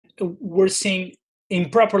we're seeing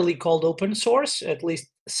improperly called open source. At least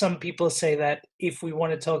some people say that if we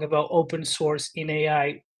want to talk about open source in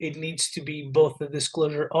AI, it needs to be both the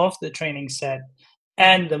disclosure of the training set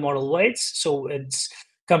and the model weights. So it's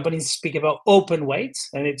companies speak about open weights,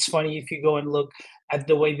 and it's funny if you go and look at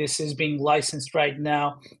the way this is being licensed right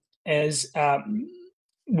now, as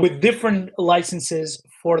with different licenses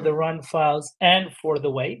for the run files and for the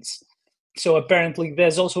weights. So apparently,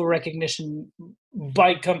 there's also recognition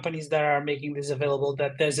by companies that are making this available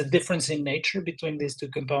that there's a difference in nature between these two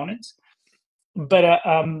components. But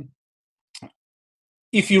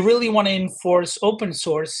if you really want to enforce open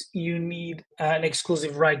source, you need an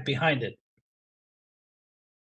exclusive right behind it.